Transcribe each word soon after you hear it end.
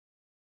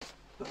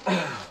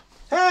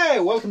Hey,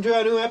 welcome to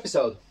a new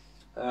episode.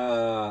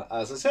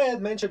 As I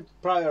said, mentioned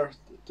prior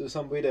to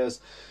some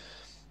videos,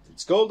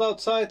 it's cold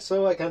outside,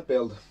 so I can't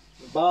build.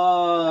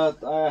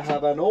 But I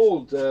have an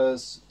old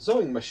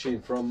sewing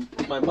machine from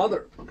my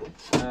mother,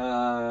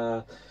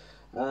 and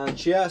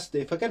she asked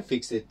if I can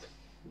fix it.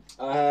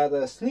 I had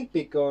a sneak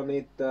peek on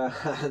it,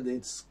 and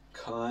it's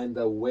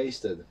kinda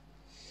wasted.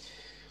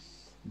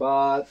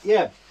 But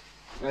yeah,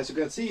 as you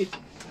can see,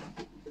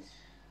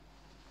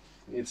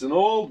 it's an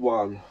old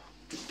one.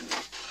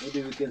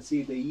 Maybe we can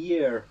see the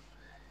year.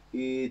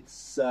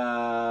 It's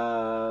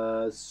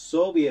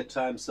Soviet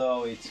time,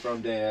 so it's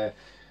from the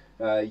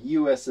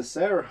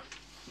USSR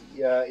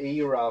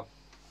era.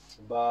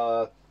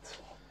 But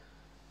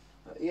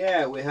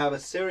yeah, we have a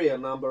serial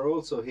number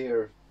also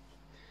here,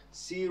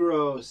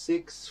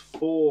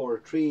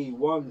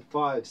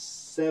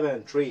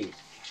 0643153.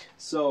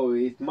 So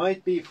it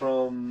might be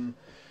from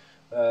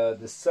the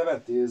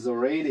 70s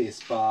or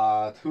 80s,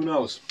 but who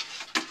knows.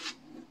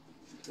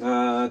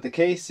 The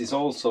case is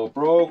also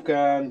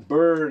broken,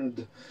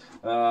 burned,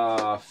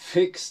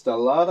 fixed a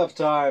lot of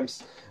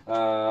times.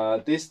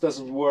 This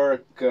doesn't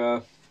work.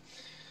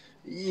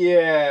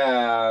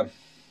 Yeah,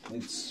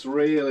 it's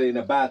really in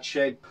a bad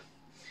shape.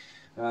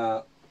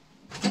 And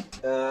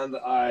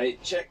I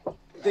checked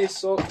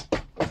this,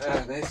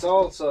 this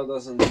also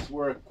doesn't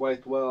work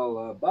quite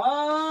well,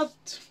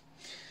 but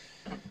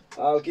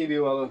I'll give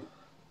you a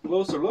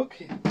closer look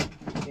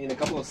in a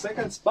couple of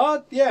seconds.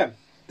 But yeah,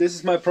 this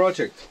is my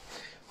project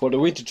for the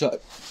winter time.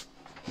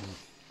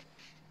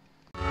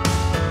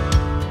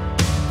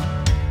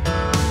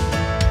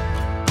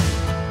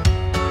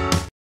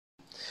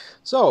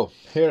 So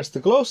here's the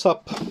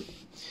close-up.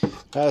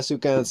 As you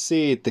can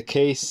see, the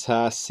case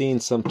has seen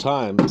some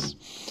times.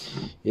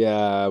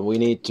 Yeah, we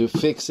need to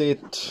fix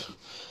it,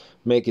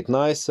 make it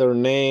nicer,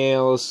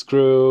 nails,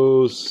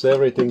 screws,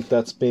 everything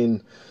that's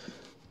been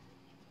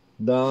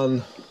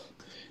done.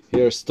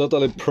 Here's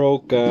totally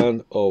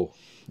broken. Oh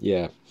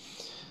yeah,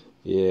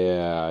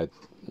 yeah,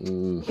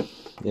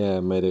 yeah,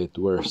 made it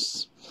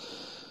worse.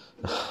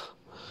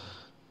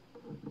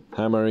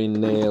 Hammering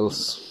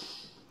nails,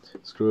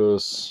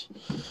 screws,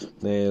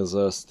 nails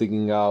are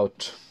sticking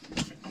out.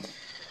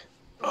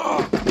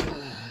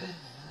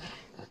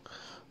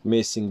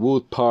 Missing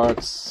wood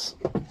parts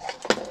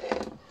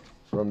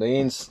from the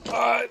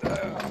inside.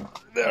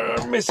 There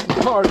are missing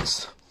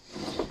parts.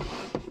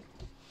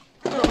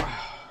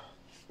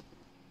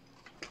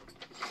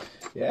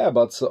 Yeah,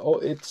 but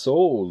it's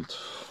old.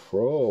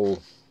 Bro.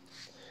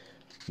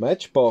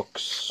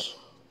 Matchbox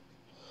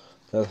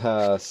that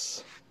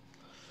has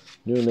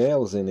new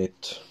nails in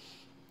it.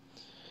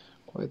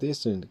 Quite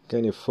decent.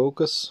 Can you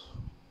focus?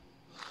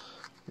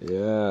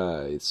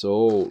 Yeah, it's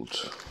old.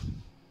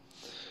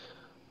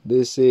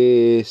 This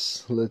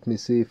is, let me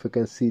see if I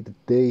can see the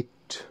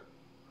date.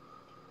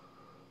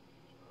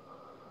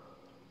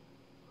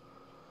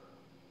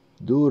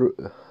 Dva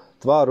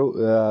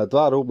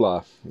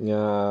rubla.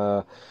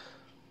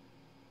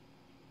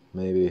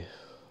 Maybe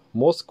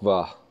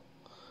Moskva.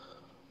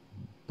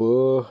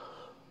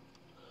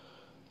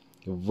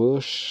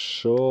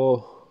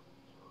 Вышел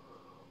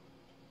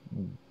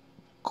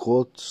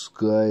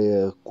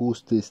Godskaya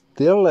Kustis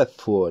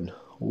telephone.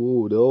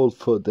 Ooh, the old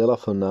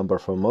telephone number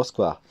from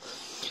Moscow.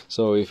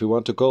 So if you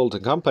want to call the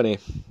company,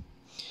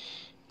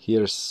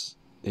 here's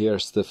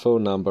the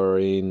phone number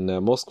in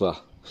Moscow.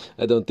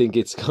 I don't think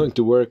it's going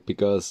to work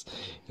because,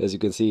 as you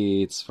can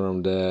see, it's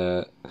from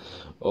the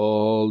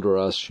old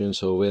Russian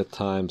Soviet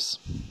times.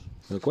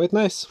 Quite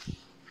nice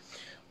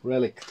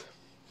relic.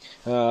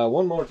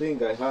 One more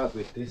thing I have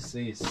with this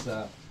is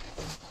where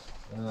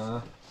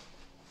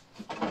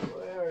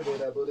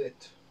did I put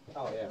it?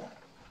 Oh yeah.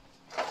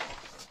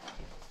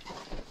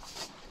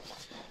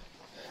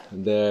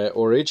 The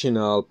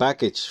original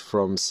package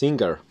from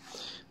Singer,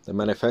 the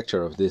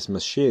manufacturer of this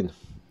machine,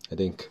 I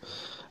think.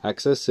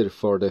 Accessory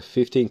for the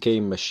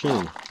 15K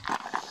machine.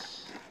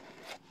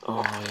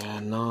 Oh yeah,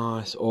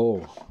 nice.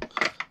 Oh,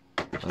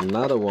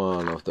 another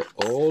one of the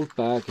old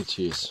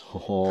packages.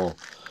 Oh,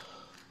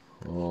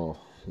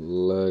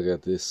 look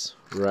at this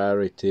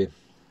rarity.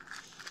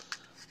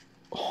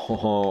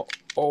 Oh,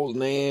 old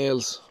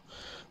nails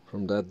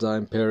from that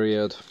time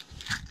period.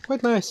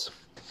 Quite nice.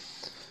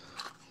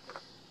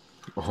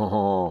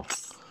 Oh,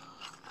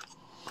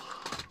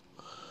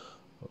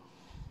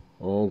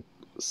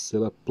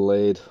 Silla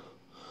blade.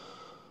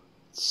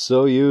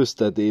 So used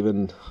that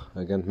even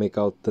I can't make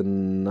out the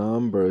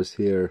numbers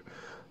here.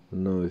 I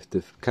don't know if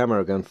the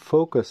camera can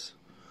focus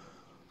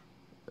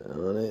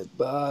on it,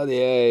 but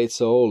yeah,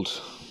 it's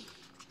old.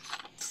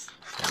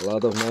 A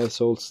lot of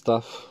nice old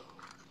stuff.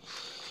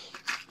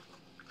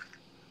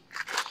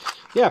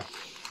 Yeah,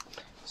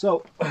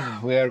 so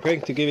we are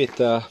going to give it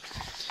a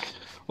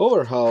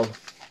overhaul,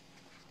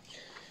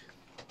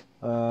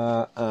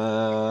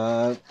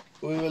 and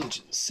we will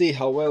see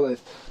how well it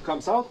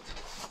comes out.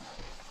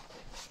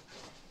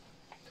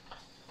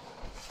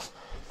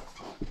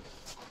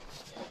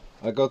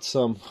 I got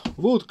some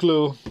wood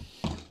glue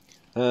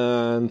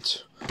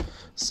and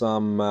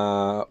some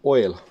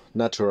oil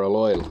natural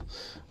oil.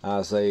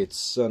 As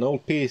it's an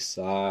old piece,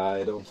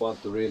 I don't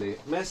want to really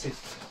mess it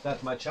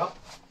that much up,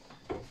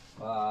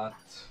 but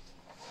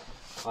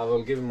I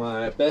will give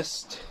my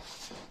best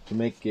to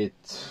make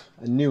it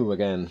new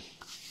again.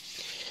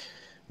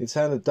 It's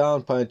handed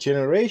down by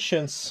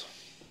generations,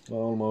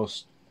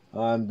 almost.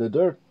 I'm the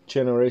third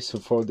generation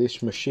for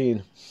this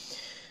machine,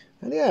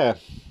 and yeah,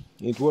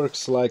 it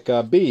works like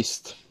a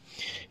beast.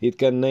 It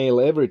can nail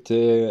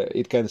everything.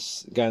 It can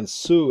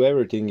sew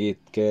everything it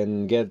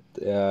can get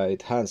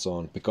its hands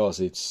on, because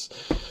it's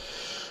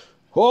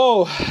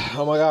oh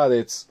my god,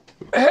 it's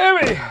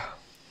heavy.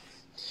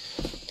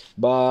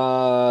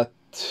 But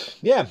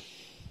yeah,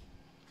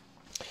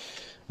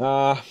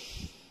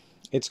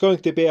 it's going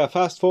to be a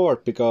fast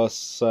forward,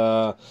 because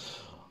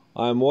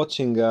I'm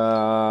watching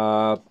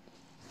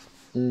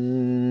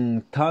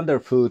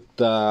Thunderfoot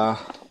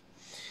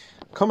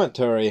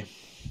commentary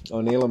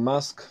on Elon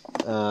Musk,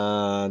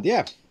 and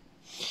yeah,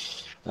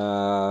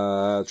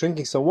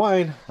 drinking some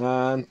wine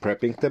and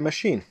prepping the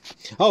machine.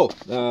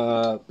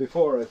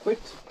 Before I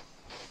quit,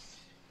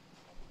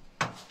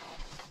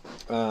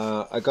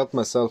 I got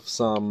myself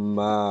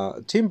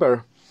some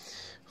timber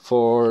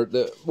for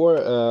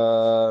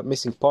the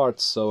missing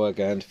parts, so I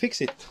can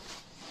fix it.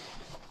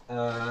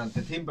 And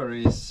the timber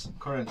is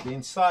currently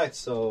inside,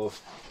 so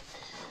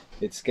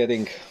it's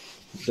getting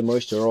the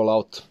moisture all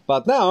out.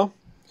 But now,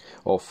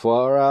 off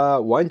for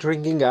wine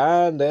drinking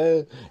and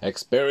the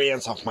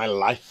experience of my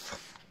life.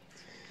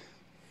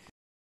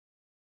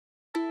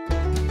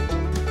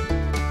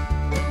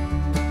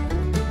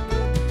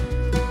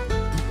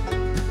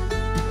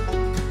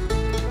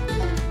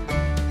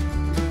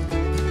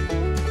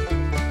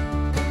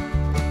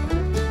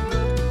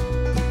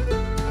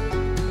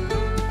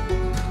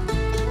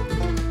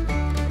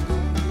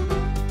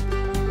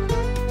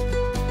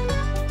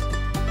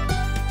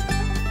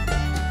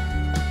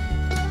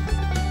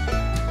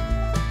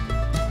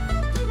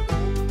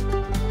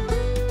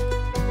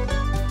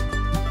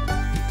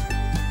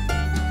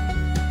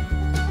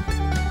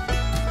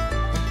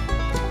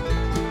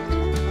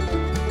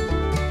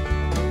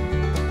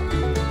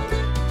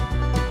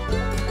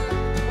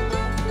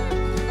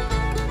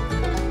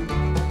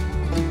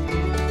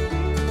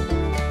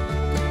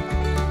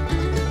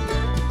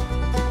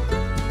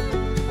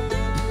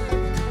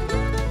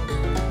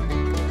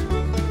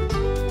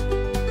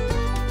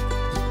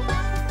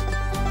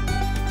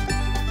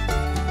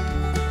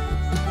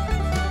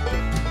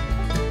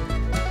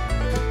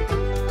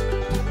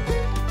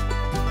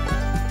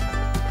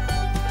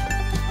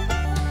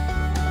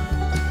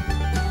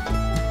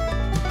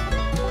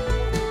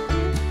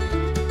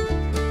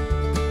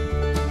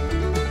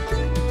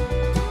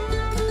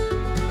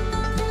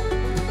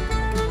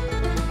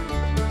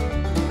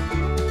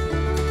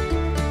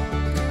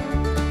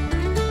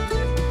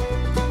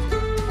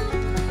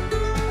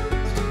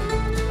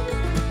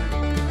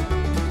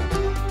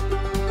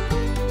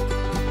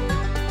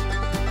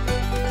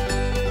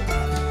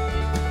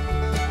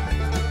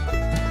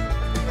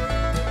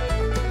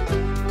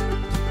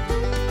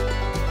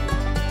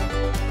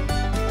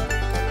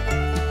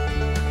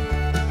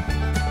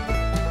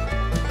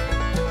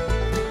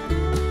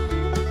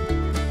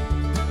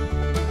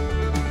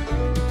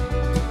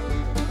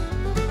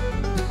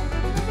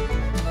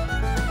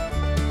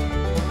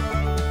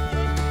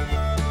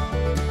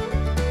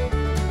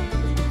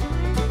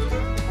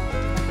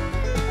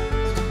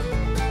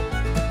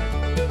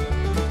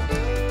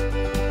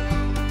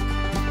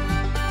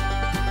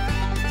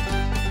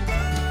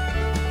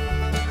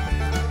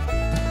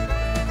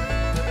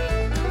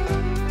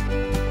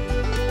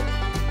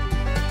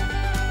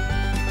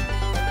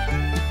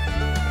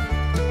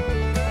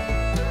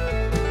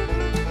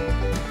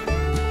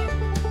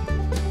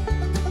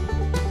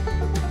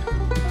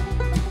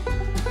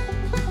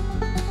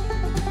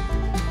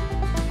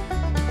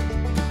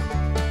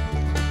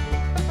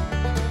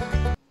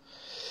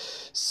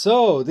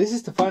 So this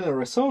is the final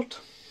result.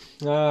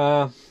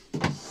 I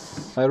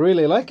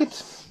really like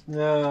it.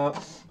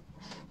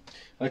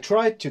 I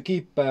tried to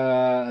keep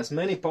as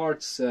many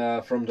parts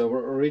from the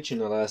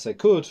original as I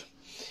could.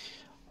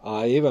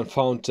 I even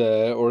found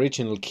the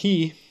original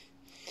key.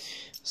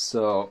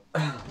 So,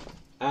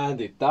 and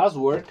it does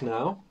work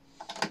now.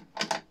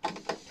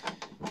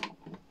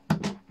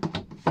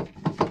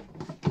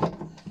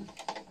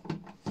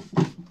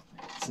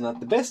 It's not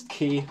the best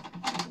key,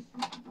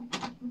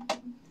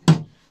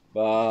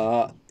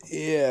 but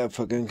yeah, if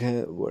I can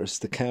get, where's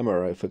the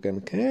camera? If I can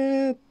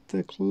get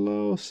the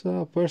close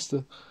up, where's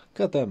the,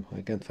 goddamn,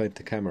 I can't find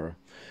the camera.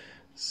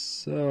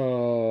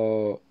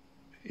 So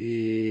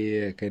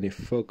yeah, can you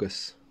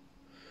focus?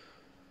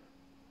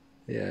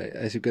 Yeah,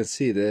 as you can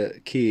see, the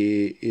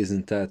key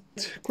isn't that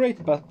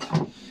great, but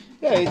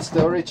yeah, it's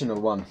the original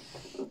one.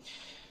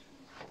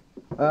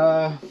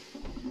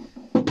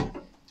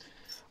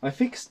 I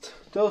fixed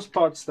those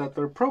parts that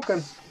were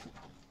broken.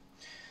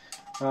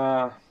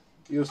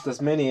 Used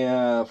as many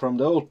from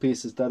the old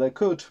pieces that I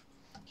could.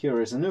 Here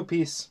is a new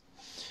piece.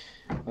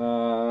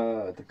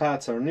 The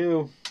pads are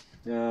new.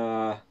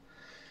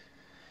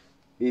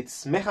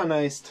 It's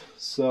mechanized,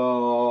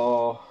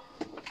 so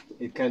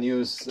It can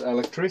use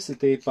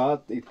electricity,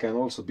 but it can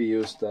also be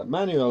used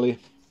manually.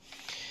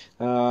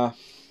 As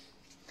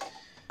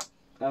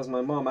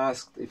my mom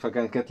asked if I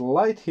can get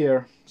light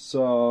here,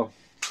 so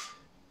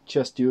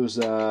just use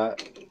a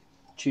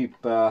cheap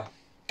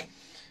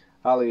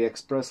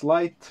AliExpress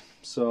light,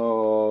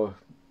 so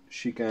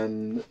she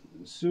can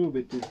zoom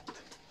with it.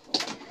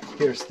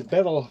 Here's the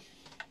bevel,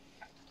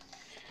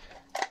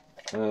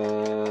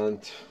 and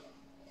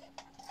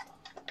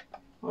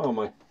oh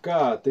my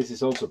god, this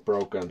is also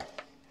broken.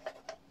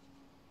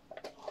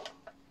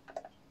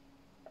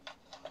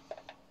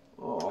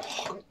 Oh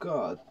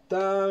god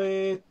damn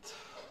it.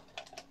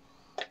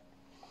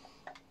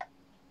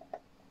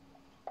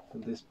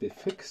 Can this be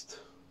fixed?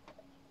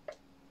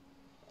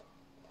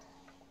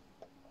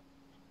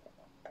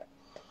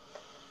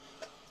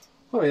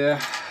 Oh yeah.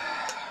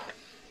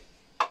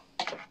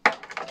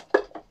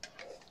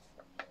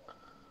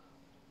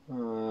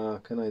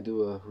 Can I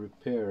do a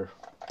repair?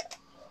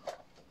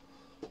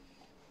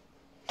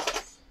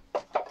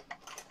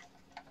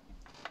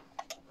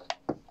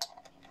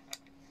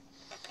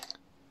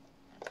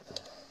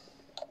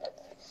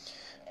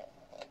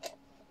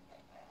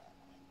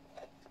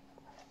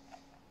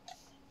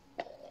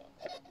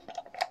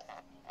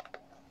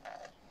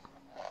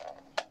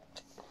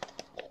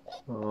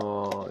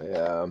 Oh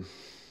yeah.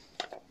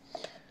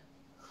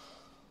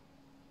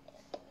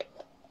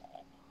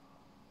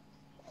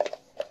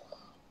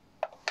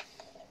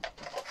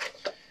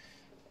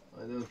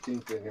 I don't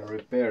think I can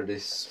repair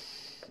this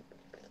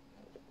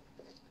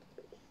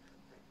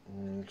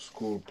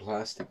school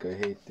plastic. I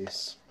hate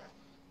this.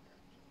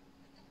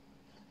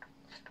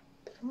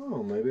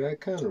 Oh, maybe I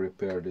can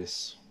repair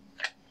this.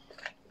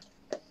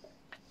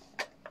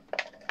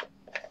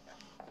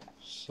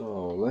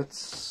 So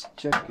let's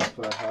check if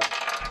I have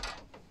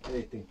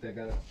anything that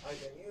I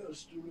can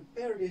use to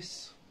repair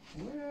this.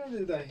 Where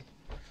did I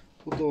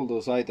put all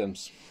those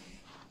items?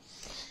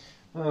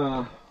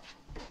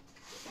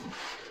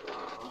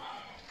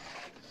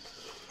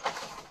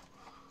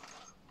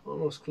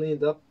 Almost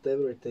cleaned up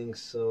everything,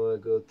 so I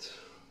got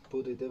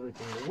put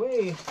everything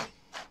away.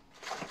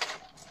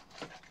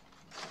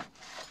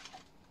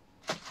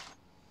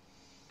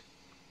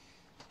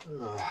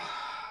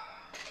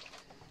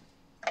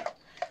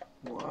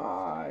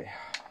 Why?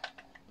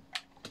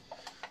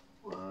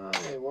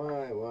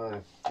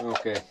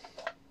 Okay.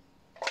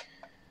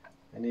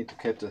 I need to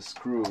get a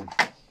screw,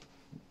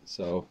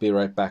 so be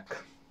right back.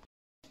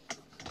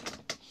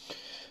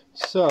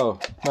 So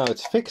now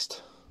it's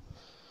fixed.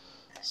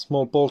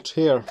 Small bolt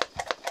here.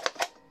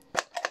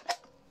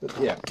 But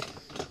yeah.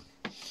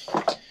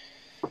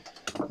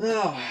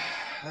 Now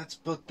let's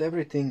put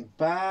everything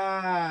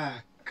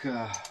back.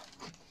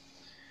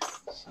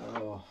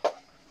 So,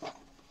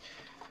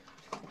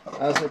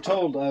 as I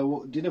told, I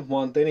didn't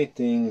want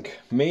anything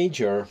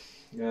major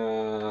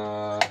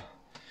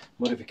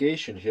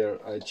modification here.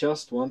 I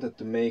just wanted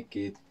to make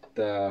it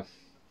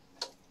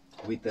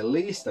with the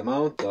least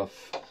amount of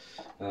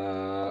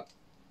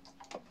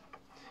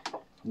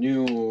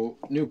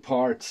new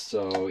parts.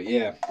 So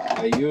yeah,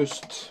 I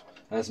used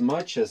as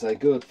much as I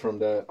could from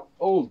the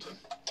old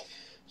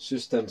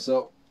system.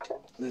 So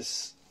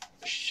this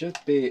should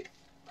be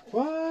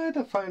quite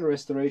a fine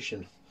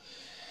restoration.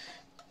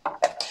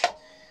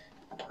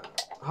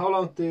 How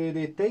long did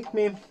it take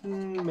me?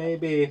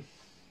 Maybe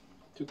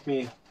took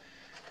me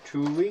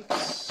 2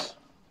 weeks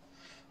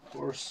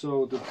or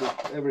so to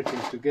put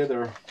everything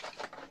together.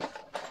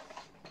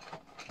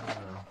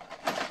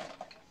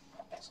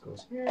 This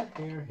goes here,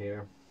 here,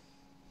 here.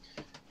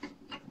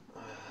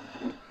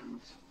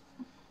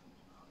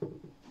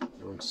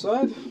 Wrong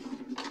side.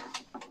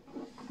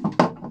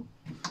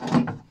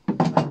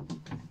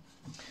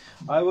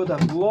 I would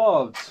have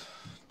loved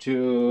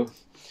to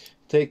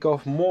take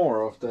off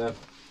more of the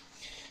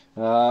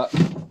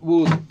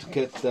wood to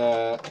get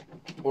the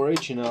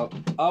original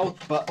out,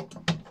 but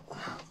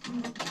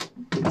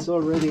it's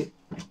already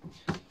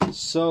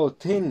so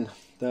thin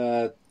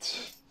that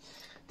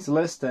it's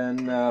less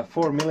than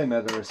 4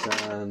 millimeters,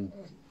 and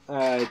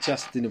I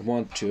just didn't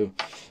want to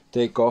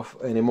take off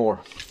any more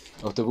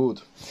of the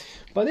wood.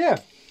 But yeah,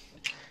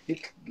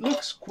 it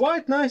looks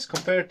quite nice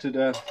compared to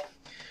the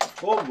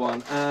old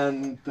one,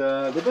 and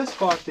the best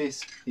part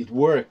is it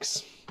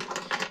works.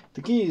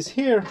 The key is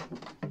here.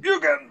 You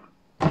can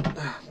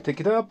take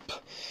it up.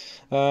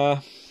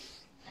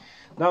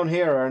 Down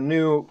here are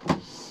new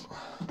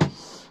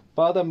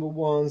bottom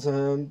ones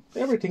and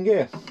everything.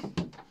 Yeah,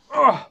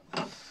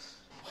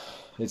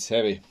 it's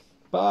heavy,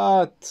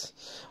 but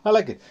I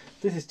like it.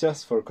 This is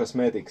just for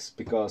cosmetics,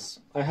 because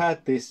I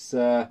had this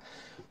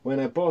when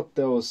I bought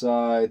those.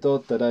 I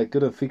thought that I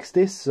couldn't fix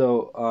this,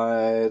 so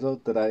I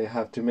thought that I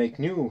have to make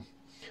new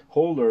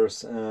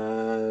holders,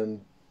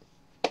 and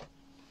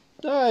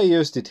I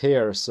used it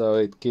here, so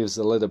it gives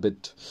a little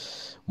bit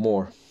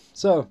more.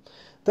 So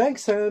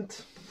thanks, and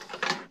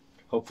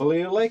hopefully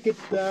you like it,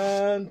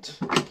 and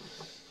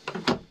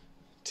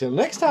till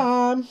next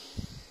time.